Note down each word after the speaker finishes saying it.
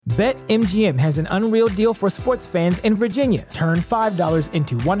BetMGM has an unreal deal for sports fans in Virginia. Turn $5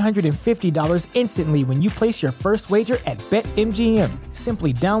 into $150 instantly when you place your first wager at BetMGM.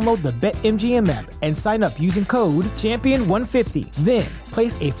 Simply download the BetMGM app and sign up using code Champion150. Then,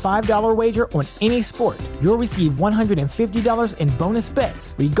 place a $5 wager on any sport. You'll receive $150 in bonus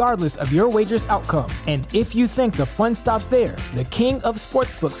bets, regardless of your wager's outcome. And if you think the fun stops there, the King of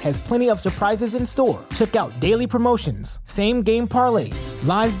Sportsbooks has plenty of surprises in store. Check out daily promotions, same-game parlays,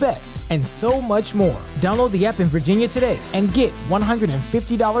 live bets, and so much more. Download the app in Virginia today and get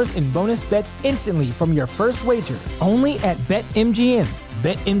 $150 in bonus bets instantly from your first wager. Only at BetMGM.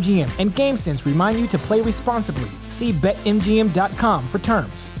 BetMGM and GameSense remind you to play responsibly. See BetMGM.com for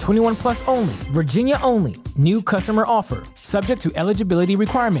terms. 21 plus only. Virginia only. New customer offer. Subject to eligibility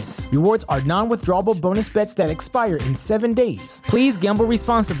requirements. Rewards are non-withdrawable bonus bets that expire in 7 days. Please gamble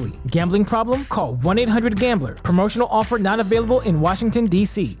responsibly. Gambling problem? Call 1-800-GAMBLER. Promotional offer not available in Washington,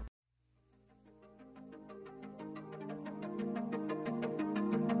 D.C.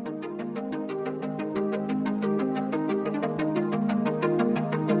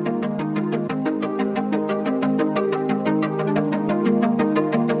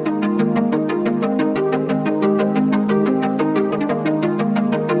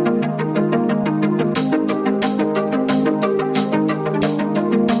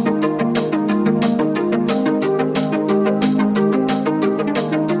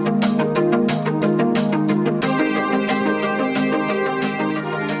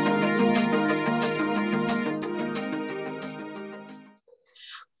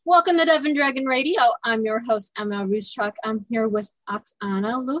 Welcome to Devon Dragon Radio. I'm your host, M.L.Ruscsak. I'm here with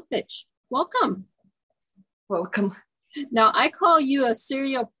Oxana Lovich. Welcome. Welcome. Now, I call you a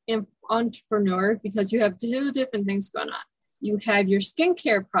serial entrepreneur because you have two different things going on. You have your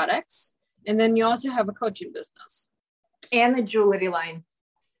skincare products, and then you also have a coaching business. And a jewelry line.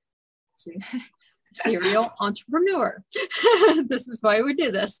 Serial entrepreneur. This is why we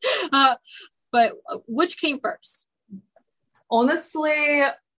do this. But which came first? Honestly,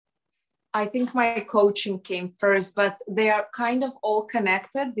 I think my coaching came first, but they are kind of all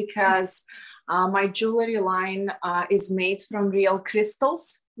connected because my jewelry line is made from real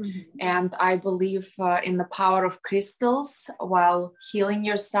crystals. Mm-hmm. And I believe in the power of crystals while healing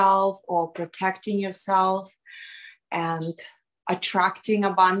yourself or protecting yourself and attracting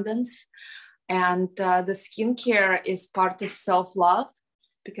abundance. And the skincare is part of self-love.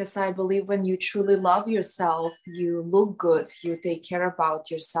 Because I believe when you truly love yourself, you look good, you take care about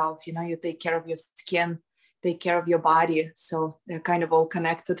yourself, you take care of your skin, take care of your body. So they're kind of all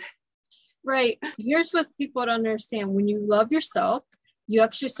connected. Right. Here's what people don't understand. When you love yourself, you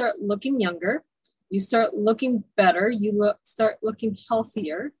actually start looking younger, you start looking better, you start looking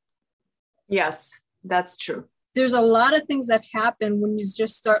healthier. Yes, that's true. There's a lot of things that happen when you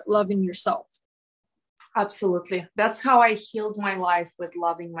just start loving yourself. Absolutely. That's how I healed my life, with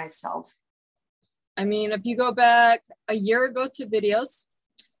loving myself. I mean, if you go back a year ago to videos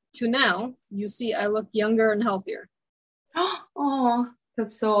to now, you see I look younger and healthier. Oh,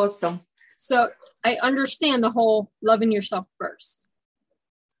 that's so awesome. So I understand the whole loving yourself first.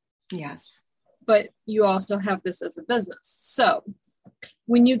 Yes. But you also have this as a business. So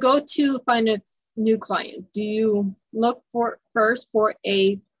when you go to find a new client, do you look first for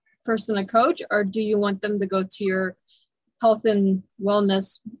a personal coach, or do you want them to go to your health and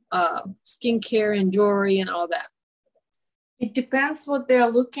wellness, skincare and jewelry and all that? It depends what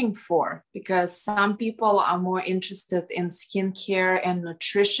they're looking for, because some people are more interested in skincare and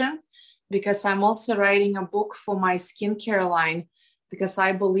nutrition, because I'm also writing a book for my skincare line, because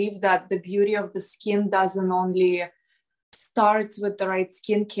I believe that the beauty of the skin doesn't only starts with the right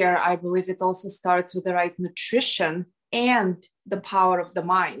skincare. I believe it also starts with the right nutrition and the power of the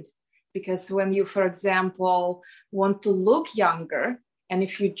mind. Because when you, for example, want to look younger, and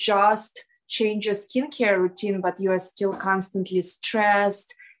if you just change your skincare routine, but you are still constantly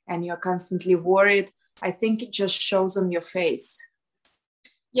stressed and you're constantly worried, I think it just shows on your face.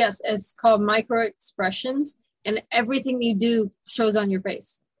 Yes, it's called micro expressions, and everything you do shows on your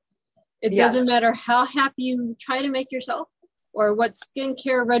face. It doesn't matter how happy you try to make yourself or what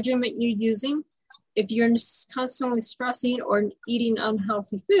skincare regimen you're using. If you're constantly stressing or eating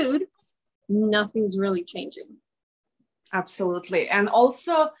unhealthy food, nothing's really changing. Absolutely. And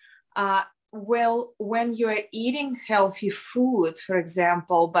also, when you're eating healthy food, for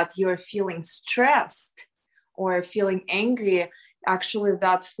example, but you're feeling stressed or feeling angry, actually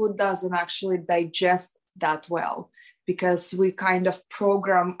that food doesn't actually digest that well, because we kind of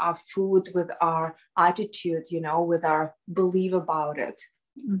program our food with our attitude, with our belief about it.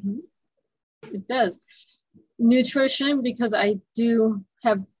 Mm-hmm. It does. Nutrition, because I do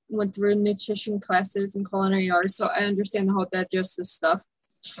have went through nutrition classes and culinary arts, so I understand the whole digestive stuff.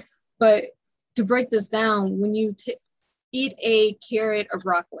 But to break this down, when you eat a carrot or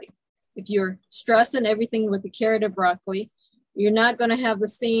broccoli, if you're stressing everything with the carrot or broccoli, you're not going to have the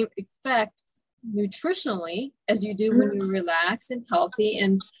same effect nutritionally as you do when you're relaxed and healthy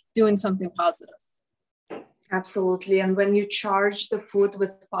and doing something positive. Absolutely. And when you charge the food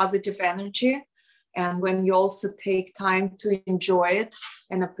with positive energy, and when you also take time to enjoy it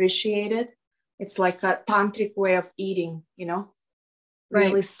and appreciate it, it's like a tantric way of eating, you know,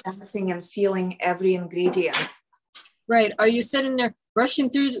 really sensing and feeling every ingredient. Right. Are you sitting there rushing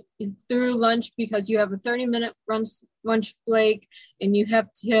through lunch because you have a 30-minute lunch break and you have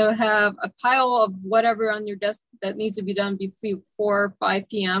to have a pile of whatever on your desk that needs to be done before 5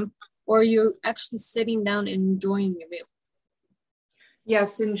 p.m.? Or are you actually sitting down and enjoying your meal?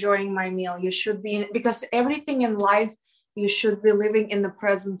 Yes, enjoying my meal. You should be, because everything in life, you should be living in the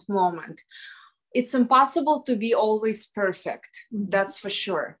present moment. It's impossible to be always perfect. That's for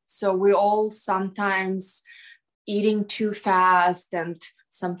sure. So we all sometimes eating too fast and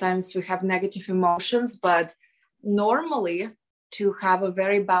sometimes we have negative emotions, but normally to have a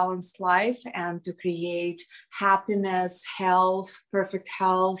very balanced life and to create happiness, health, perfect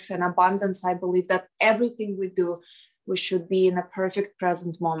health, and abundance, I believe that everything we do, we should be in a perfect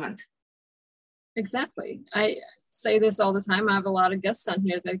present moment. Exactly. I say this all the time. I have a lot of guests on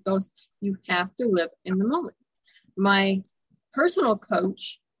here that goes, you have to live in the moment. My personal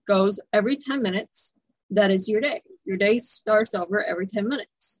coach goes every 10 minutes. That is your day. Your day starts over every 10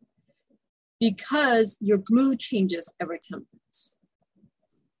 minutes because your mood changes every 10 minutes.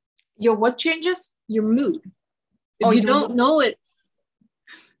 Your what changes? Your mood. If you don't know it,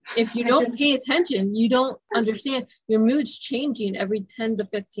 if you don't pay attention, you don't understand. Your mood's changing every 10 to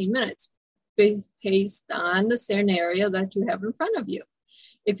 15 minutes based on the scenario that you have in front of you.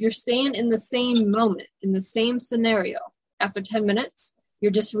 If you're staying in the same moment, in the same scenario, after 10 minutes,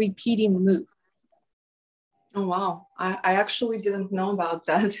 you're just repeating the mood. Oh, wow. I actually didn't know about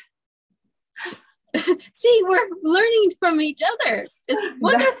that. See, we're learning from each other. It's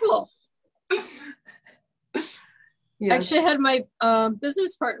wonderful. Yes. Actually, I had my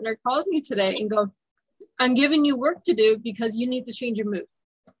business partner call me today and go, I'm giving you work to do because you need to change your mood.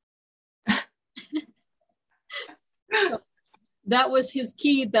 So that was his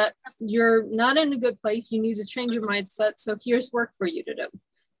key, that you're not in a good place. You need to change your mindset. So here's work for you to do.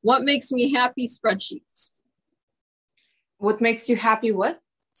 What makes me happy? Spreadsheets. What makes you happy? What?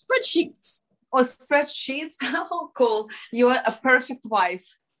 Spreadsheets. Oh, spreadsheets. Oh, cool. You are a perfect wife.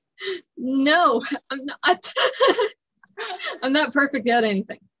 No, I'm not. I'm not perfect at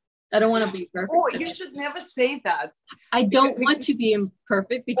anything. I don't want to be perfect. Oh, you should never say that. I don't want to be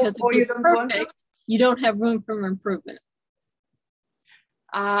imperfect because if you're perfect, you don't have room for improvement.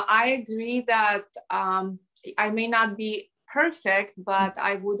 I agree that I may not be perfect, but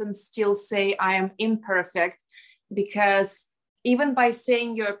I wouldn't still say I am imperfect, because even by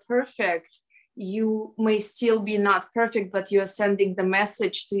saying you're perfect, you may still be not perfect, but you're sending the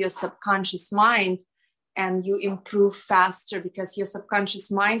message to your subconscious mind and you improve faster because your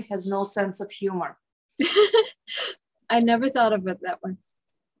subconscious mind has no sense of humor. I never thought of it that way.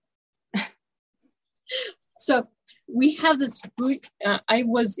 So we have this, I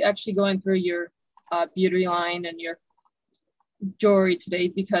was actually going through your beauty line and your jewelry today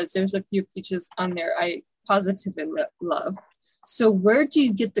because there's a few pieces on there I positively love. So where do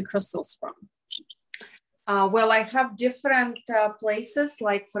you get the crystals from? Well, I have different places.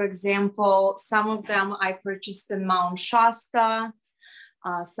 Like, for example, some of them I purchased in Mount Shasta,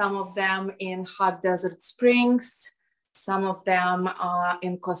 some of them in Hot Desert Springs, some of them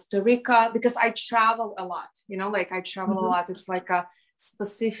in Costa Rica, because I travel a lot, you know, like I travel a lot. It's like a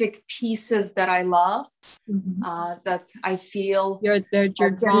specific pieces that I love, that I feel you're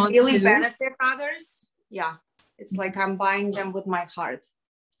can really benefit others. Yeah, it's like I'm buying them with my heart,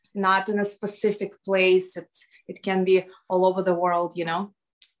 not in a specific place. It can be all over the world, you know.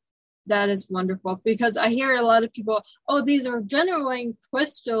 That is wonderful, because I hear a lot of people, oh, these are genuine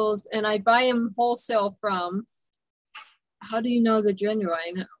crystals and I buy them wholesale from. How do you know they're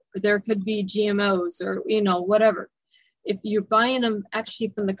genuine? There could be GMOs or, you know, whatever. If you're buying them actually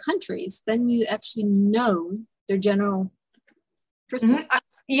from the countries, then you actually know they're genuine crystals.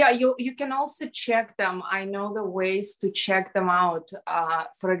 Yeah, you can also check them. I know the ways to check them out.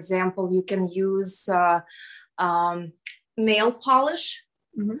 For example, you can use nail polish,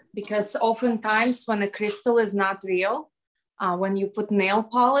 because oftentimes when a crystal is not real, when you put nail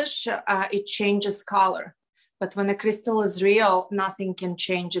polish, it changes color. But when a crystal is real, nothing can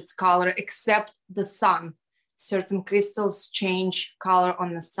change its color except the sun. certain crystals change color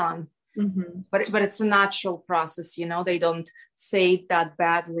on the sun. Mm-hmm. But it's a natural process, you know, they don't fade that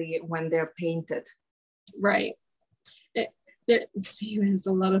badly when they're painted. Right. There's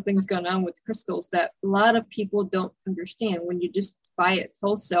a lot of things going on with crystals that a lot of people don't understand. When you just buy it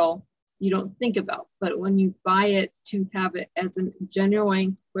wholesale, you don't think about. But when you buy it to have it as a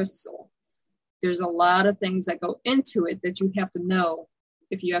genuine crystal, there's a lot of things that go into it that you have to know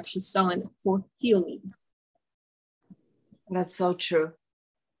if you're actually selling it for healing. That's so true.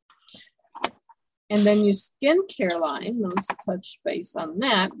 And then your skincare line, let's touch base on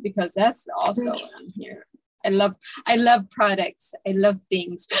that because that's also on here. I love products. I love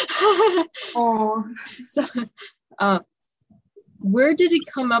things. Oh, so where did it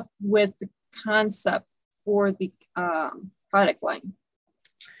come up with the concept for the product line?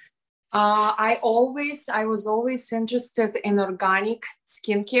 I was always interested in organic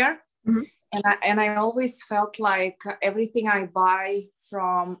skincare. Mm-hmm. And I always felt like everything I buy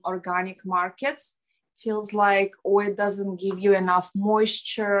from organic markets feels like, it doesn't give you enough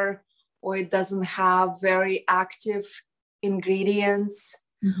moisture, or it doesn't have very active ingredients,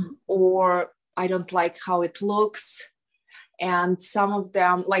 mm-hmm. or I don't like how it looks. And some of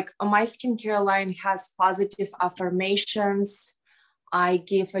them, like my skincare line has positive affirmations. I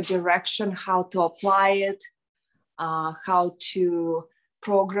give a direction how to apply it, how to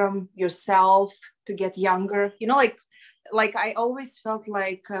program yourself to get younger. You know, like I always felt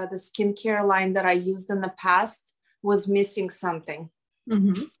like the skincare line that I used in the past was missing something.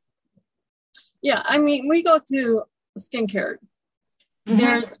 Mm-hmm. Yeah, I mean, we go to skincare.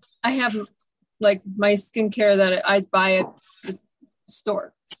 Mm-hmm. I have like my skincare that I buy at the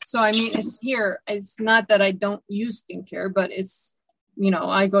store. So, I mean, it's here. It's not that I don't use skincare, but it's, you know,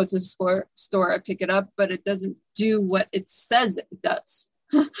 I go to the store, I pick it up, but it doesn't do what it says it does.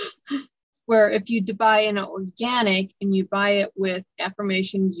 Where if you buy an organic and you buy it with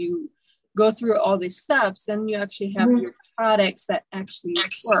affirmations, you go through all these steps, then you actually have your products that actually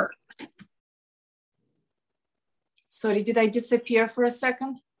work. Sorry, did I disappear for a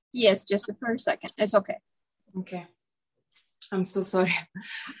second? Yes, just for a second. It's okay. Okay. I'm so sorry.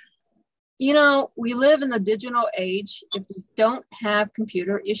 You know, we live in the digital age. If we don't have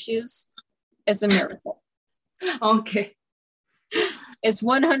computer issues, it's a miracle. Okay. It's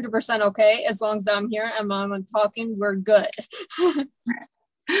 100% okay. As long as I'm here and I'm talking, we're good.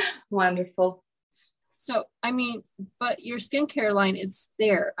 Wonderful. So, I mean, but your skincare line, it's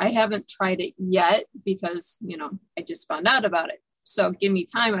there. I haven't tried it yet because, you know, I just found out about it. So give me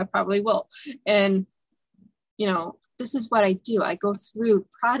time, I probably will. And, you know, this is what I do. I go through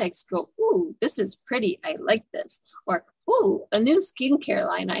products, go, ooh, this is pretty. I like this. Or, ooh, a new skincare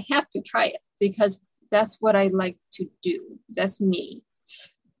line. I have to try it because that's what I like to do. That's me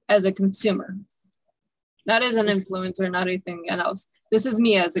as a consumer, not as an influencer, not anything else. This is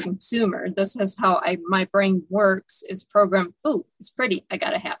me as a consumer. This is how my brain works, is programmed. Ooh, it's pretty. I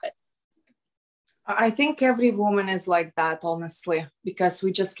got to have it. I think every woman is like that, honestly, because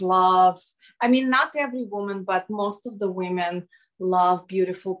we just love, I mean, not every woman, but most of the women love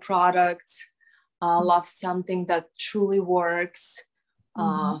beautiful products, love something that truly works,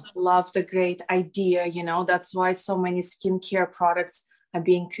 love the great idea, you know, that's why so many skincare products are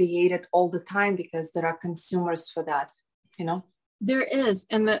being created all the time, because there are consumers for that, you know? There is.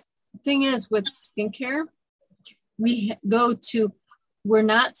 And the thing is with skincare, we're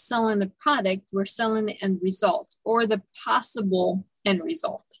not selling the product, we're selling the end result or the possible end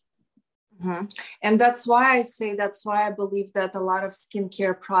result. Mm-hmm. And that's why I believe that a lot of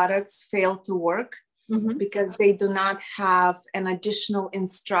skincare products fail to work, because they do not have an additional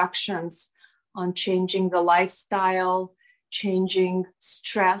instructions on changing the lifestyle, changing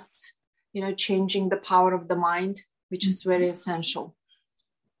stress, you know, changing the power of the mind, which is very essential.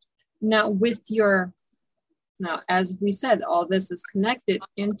 Now, as we said, all this is connected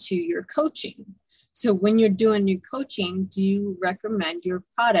into your coaching. So when you're doing your coaching, do you recommend your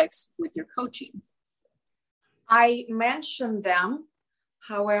products with your coaching? I mention them.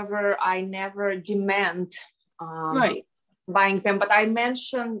 However, I never demand buying them. But I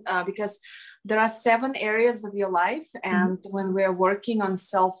mention because there are 7 areas of your life. And when we're working on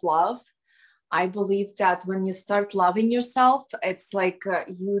self-love, I believe that when you start loving yourself, it's like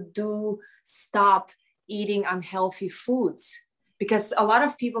you do stop eating unhealthy foods. Because a lot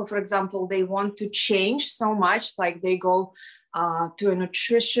of people, for example, they want to change so much, like they go to a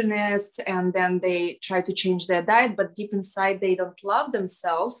nutritionist and then they try to change their diet, but deep inside they don't love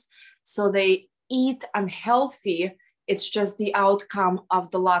themselves. So they eat unhealthy. It's just the outcome of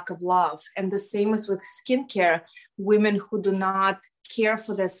the lack of love. And the same is with skincare. Women who do not care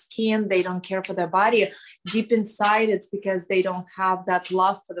for their skin, they don't care for their body. Deep inside, it's because they don't have that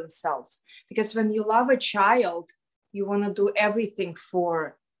love for themselves. Because when you love a child, you want to do everything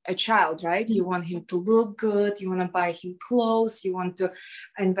for a child, right? You want him to look good, you want to buy him clothes, you want to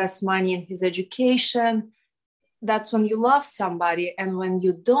invest money in his education. That's when you love somebody. And when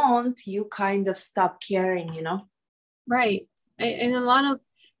you don't, you kind of stop caring, you know? Right. And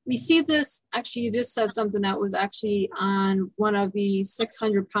we see this, actually, you just said something that was actually on one of the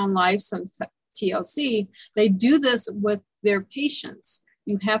 600-pound lives on TLC. They do this with their patients.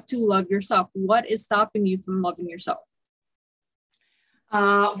 You have to love yourself. What is stopping you from loving yourself?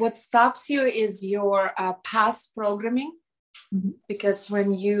 What stops you is your past programming. Mm-hmm. Because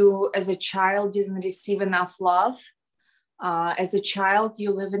when you, as a child, didn't receive enough love, as a child,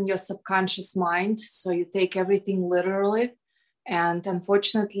 you live in your subconscious mind. So you take everything literally. And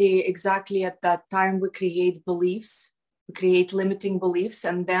unfortunately, exactly at that time, we create beliefs, we create limiting beliefs,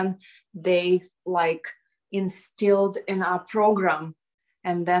 and then they like instilled in our program.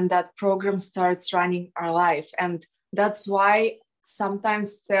 And then that program starts running our life. And that's why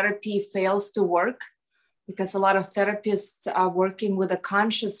sometimes therapy fails to work, because a lot of therapists are working with a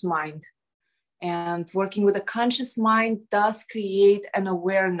conscious mind. And working with a conscious mind does create an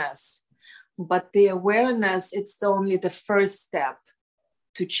awareness. But the awareness, it's only the first step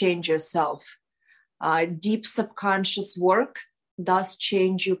to change yourself. Deep subconscious work does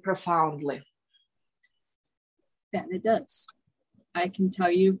change you profoundly. That it does. I can tell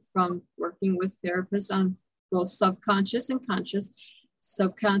you from working with therapists on both subconscious and conscious,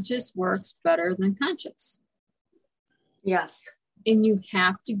 subconscious works better than conscious. Yes. And you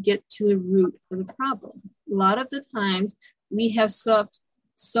have to get to the root of the problem. A lot of the times we have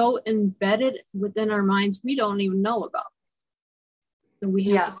so embedded within our minds we don't even know about. So we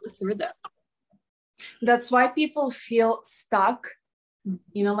have to go through that. That's why people feel stuck.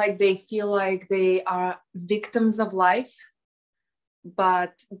 You know, like they feel like they are victims of life,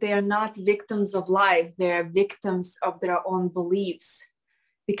 but they're not victims of life. They're victims of their own beliefs.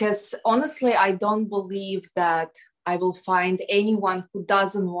 Because honestly, I don't believe that I will find anyone who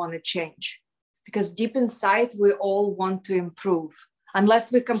doesn't want to change. Because deep inside, we all want to improve,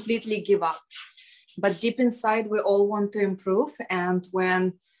 unless we completely give up. But deep inside, we all want to improve. And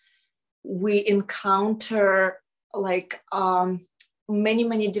when we encounter like many,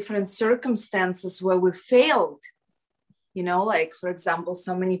 many different circumstances where we failed, you know, like, for example,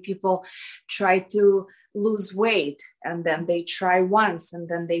 so many people try to lose weight and then they try once and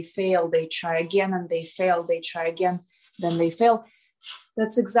then they fail, they try again and they fail, they try again, then they fail.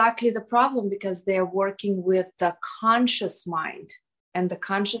 That's exactly the problem, because they're working with the conscious mind, and the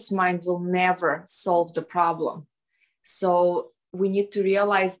conscious mind will never solve the problem. So we need to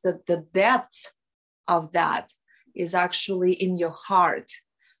realize that the depth of that is actually in your heart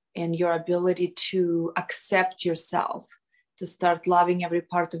and your ability to accept yourself, to start loving every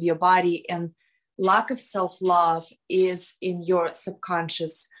part of your body. And lack of self-love is in your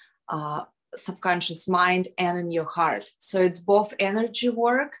subconscious mind and in your heart. So it's both energy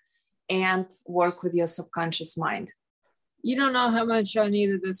work and work with your subconscious mind. You don't know how much I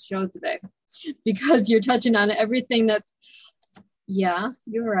needed this show today, because you're touching on everything that, yeah,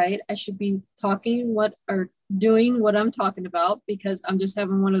 you're right. I should be doing what I'm talking about, because I'm just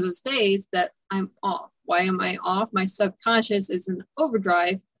having one of those days that I'm off. Why am I off? My subconscious is in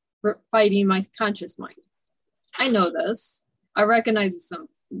overdrive for fighting my conscious mind. I know this. I recognize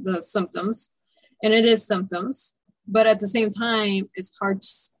the symptoms, and it is symptoms, but at the same time, it's hard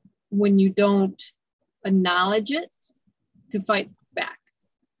when you don't acknowledge it to fight back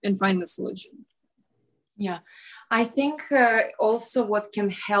and find the solution. Yeah, I think also what can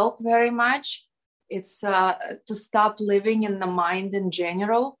help very much, it's to stop living in the mind in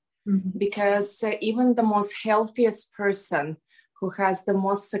general, because even the most healthiest person who has the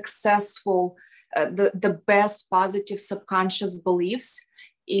most successful, the best positive subconscious beliefs,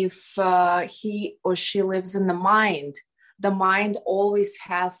 if he or she lives in the mind always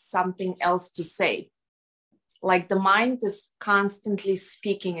has something else to say. Like the mind is constantly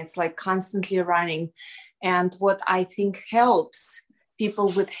speaking, it's like constantly running. And what I think helps people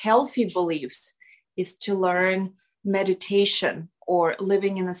with healthy beliefs is to learn meditation or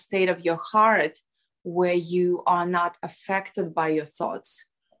living in a state of your heart where you are not affected by your thoughts.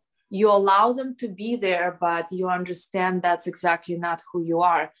 You allow them to be there, but you understand that's exactly not who you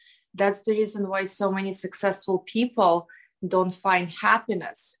are. That's the reason why so many successful people don't find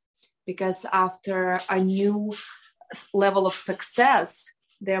happiness, because after a new level of success,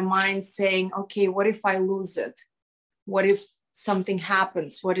 their mind's saying, okay, what if I lose it? What if something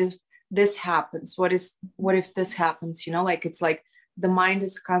happens? What if this happens? What if this happens? You know, like it's like the mind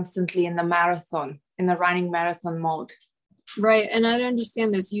is constantly in the marathon, in the running marathon mode. Right. And I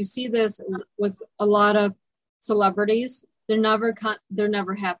understand this. You see this with a lot of celebrities. They're never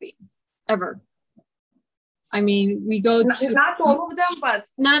happy, ever. I mean, we go to not all of them, but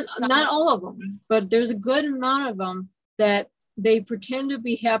not all of them, but there's a good amount of them that they pretend to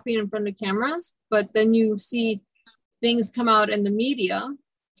be happy in front of cameras, but then you see things come out in the media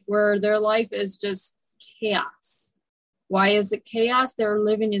where their life is just chaos. Why is it chaos? They're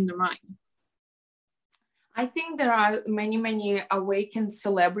living in the mind. I think there are many awakened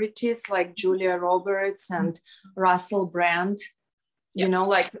celebrities like Julia Roberts and Russell Brand. You know,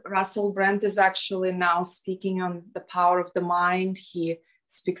 like Russell Brand is actually now speaking on the power of the mind. He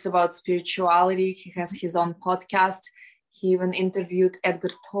speaks about spirituality. He has his own podcast. He even interviewed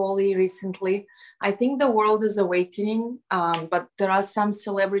Edgar Tolle recently. I think the world is awakening, but there are some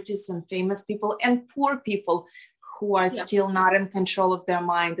celebrities and famous people and poor people who are still not in control of their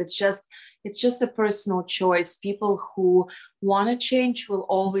mind. It's just a personal choice. People who want to change will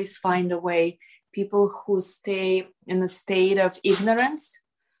always find a way. People who stay in a state of ignorance,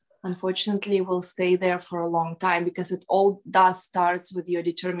 unfortunately, will stay there for a long time, because it all starts with your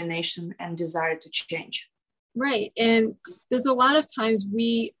determination and desire to change. Right. And there's a lot of times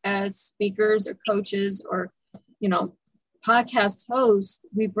we as speakers or coaches or, podcast hosts,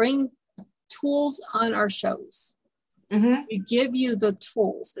 we bring tools on our shows. Mm-hmm. We give you the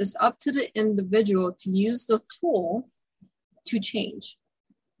tools. It's up to the individual to use the tool to change,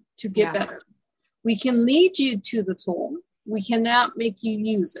 to get better. We can lead you to the tool. We cannot make you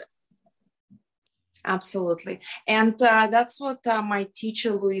use it. Absolutely. And that's what my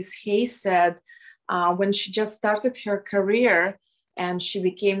teacher, Louise Hay, said when she just started her career and she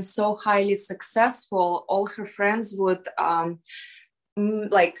became so highly successful. All her friends would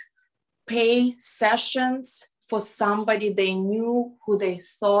pay sessions for somebody they knew who they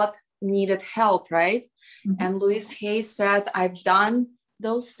thought needed help, right? Mm-hmm. And Louise Hay said, I've done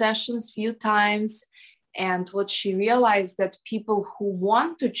those sessions few times, and what she realized that people who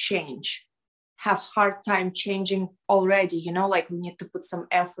want to change have hard time changing already. We need to put some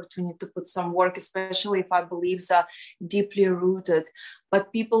effort, we need to put some work, especially if our beliefs are deeply rooted.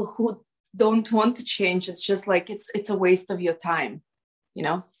 But people who don't want to change, it's just like it's a waste of your time,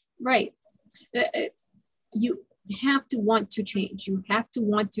 Right. You have to want to change. You have to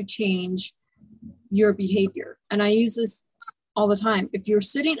want to change your behavior. And I use this all the time. If you're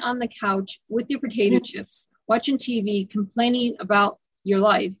sitting on the couch with your potato chips, watching TV, complaining about your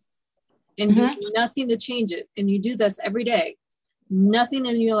life, and doing nothing to change it, and you do this every day, nothing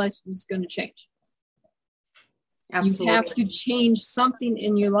in your life is going to change. Absolutely. You have to change something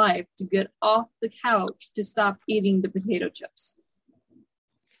in your life to get off the couch, to stop eating the potato chips.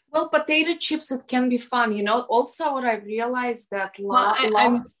 Well, potato chips, it can be fun. Also what I've realized that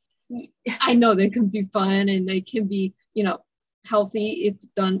I know they can be fun and they can be, healthy if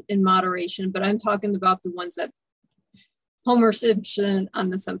done in moderation, but I'm talking about the ones that Homer Simpson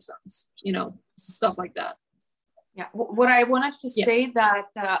on The Simpsons, stuff like that. Yeah. What I wanted to say that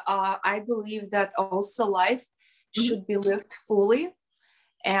I believe that also life should be lived fully,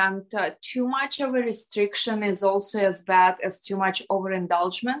 and too much of a restriction is also as bad as too much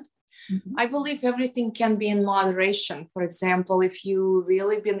overindulgence. Mm-hmm. I believe everything can be in moderation. For example, if you've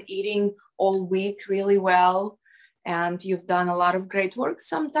really been eating all week really well, and you've done a lot of great work,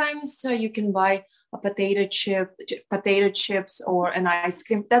 sometimes you can buy a potato chips or an ice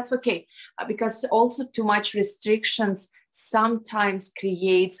cream. That's okay, because also too much restrictions sometimes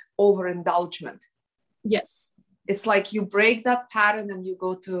creates overindulgence. Yes. It's like you break that pattern and you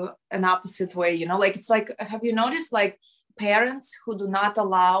go to an opposite way, it's like, have you noticed parents who do not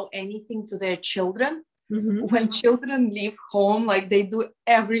allow anything to their children? Mm-hmm. When children leave home, they do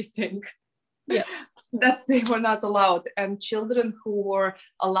everything. Yes. That they were not allowed, and children who were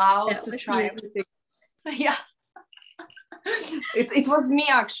allowed to try everything. Yeah. It was me,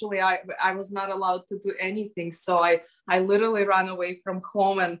 actually. I was not allowed to do anything. So I literally ran away from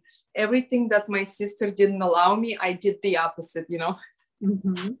home, and everything that my sister didn't allow me, I did the opposite,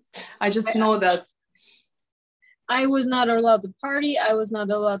 Mm-hmm. I just know that. I was not allowed to party. I was not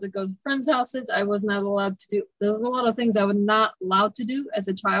allowed to go to friends' houses. I was not allowed to do, there's a lot of things I was not allowed to do as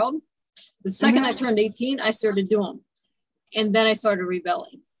a child. The second I turned 18, I started doing them. And then I started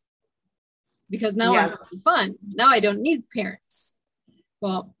rebelling. Because now I'm having fun. Now I don't need parents.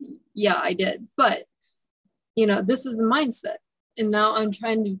 Well, yeah, I did. But, this is a mindset. And now I'm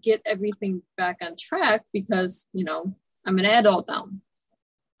trying to get everything back on track because, I'm an adult now.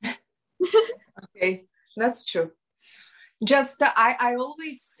 Okay, that's true. Just, I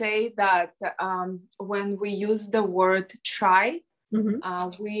always say that when we use the word try,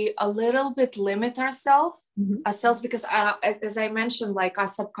 We a little bit limit ourselves because as I mentioned, like our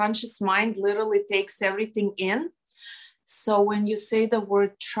subconscious mind literally takes everything in. So when you say the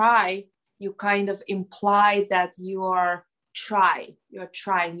word try, you kind of imply that you're trying,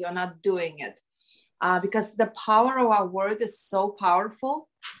 you're not doing it. Because the power of our word is so powerful.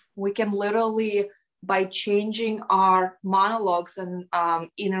 We can literally, by changing our monologues and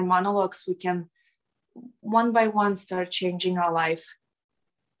inner monologues, we can one by one start changing our life.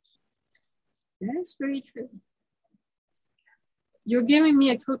 That's very true. You're giving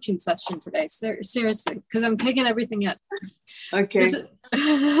me a coaching session today, seriously, because I'm taking everything in. Okay.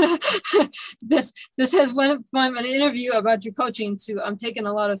 This has went from an interview about your coaching to I'm taking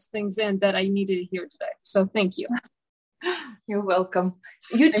a lot of things in that I needed to hear today. So thank you. You're welcome.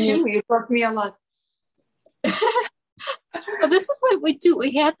 You taught me a lot. Well, this is what we do.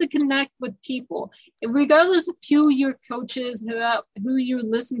 We have to connect with people, regardless of who your coaches, who you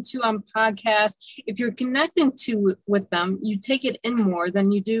listen to on podcasts. If you're connecting with them, you take it in more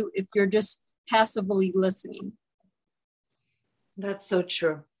than you do if you're just passively listening. That's so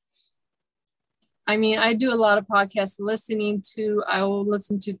true. I mean, I do a lot of podcasts I will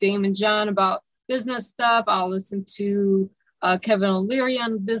listen to Damon John about business stuff. I'll listen to Kevin O'Leary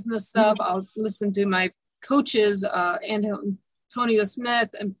on business stuff. I'll listen to my coaches, Antonio Smith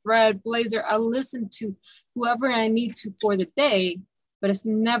and Brad Blazer. I'll listen to whoever I need to for the day, but it's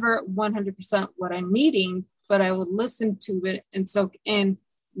never 100% what I'm needing, but I will listen to it and soak in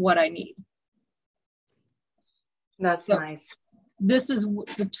what I need. That's nice. This is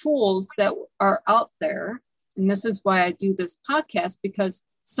the tools that are out there. And this is why I do this podcast, because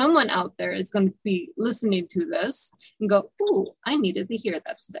someone out there is going to be listening to this and go, "Ooh, I needed to hear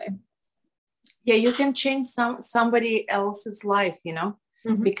that today." Yeah, you can change somebody else's life,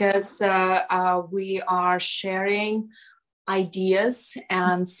 because we are sharing ideas,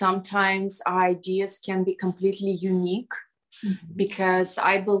 and sometimes our ideas can be completely unique, because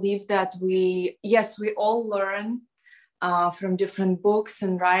I believe that we all learn from different books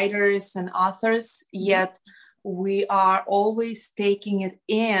and writers and authors, yet we are always taking it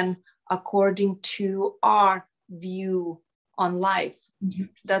in according to our view on life. So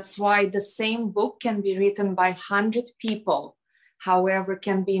that's why the same book can be written by 100 people, however,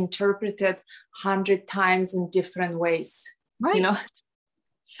 can be interpreted 100 times in different ways. Right.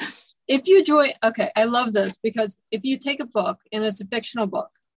 If you I love this, because if you take a book and it's a fictional book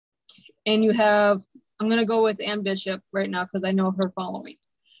and you have, I'm going to go with Ann Bishop right now because I know her following.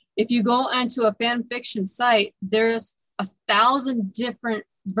 If you go onto a fan fiction site, there's 1,000 different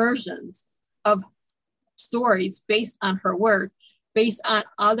versions of stories based on her work, based on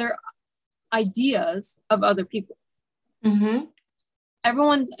other ideas of other people.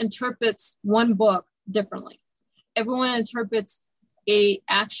 Everyone interprets one book differently. Everyone interprets a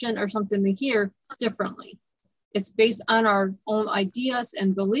action or something to hear differently. It's based on our own ideas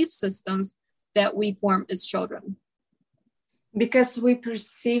and belief systems that we form as children. Because we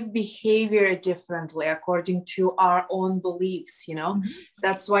perceive behavior differently according to our own beliefs,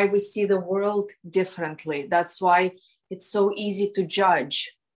 That's why we see the world differently. That's why it's so easy to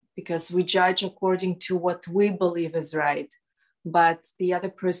judge, because we judge according to what we believe is right. But the other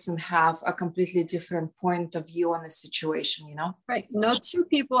person have a completely different point of view on the situation, Right. No two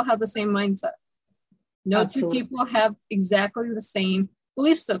people have the same mindset. No Absolutely. Two people have exactly the same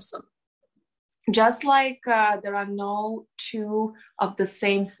belief system. Just like there are no two of the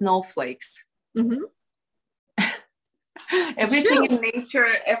same snowflakes. Everything in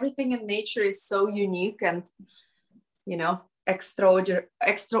nature is so unique and,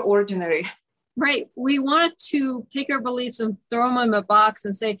 extraordinary. Right. We wanted to take our beliefs and throw them in a box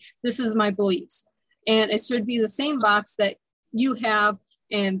and say, this is my beliefs. And it should be the same box that you have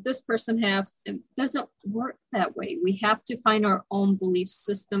and this person has. And it doesn't work that way. We have to find our own belief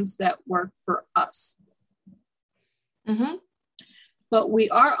systems that work for us. But we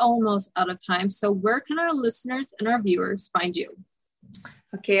are almost out of time. So where can our listeners and our viewers find you?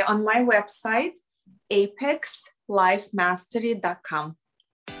 Okay, on my website, apexlifemastery.com.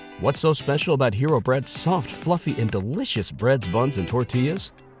 What's so special about Hero Bread's soft, fluffy, and delicious breads, buns, and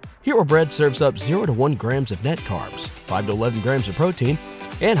tortillas? Hero Bread serves up 0 to 1 grams of net carbs, 5 to 11 grams of protein,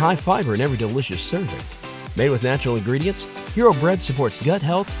 and high fiber in every delicious serving. Made with natural ingredients, Hero Bread supports gut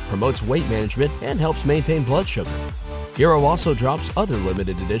health, promotes weight management, and helps maintain blood sugar. Hero also drops other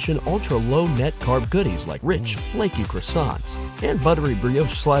limited edition ultra-low net carb goodies like rich, flaky croissants and buttery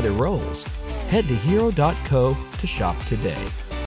brioche slider rolls. Head to hero.co to shop today.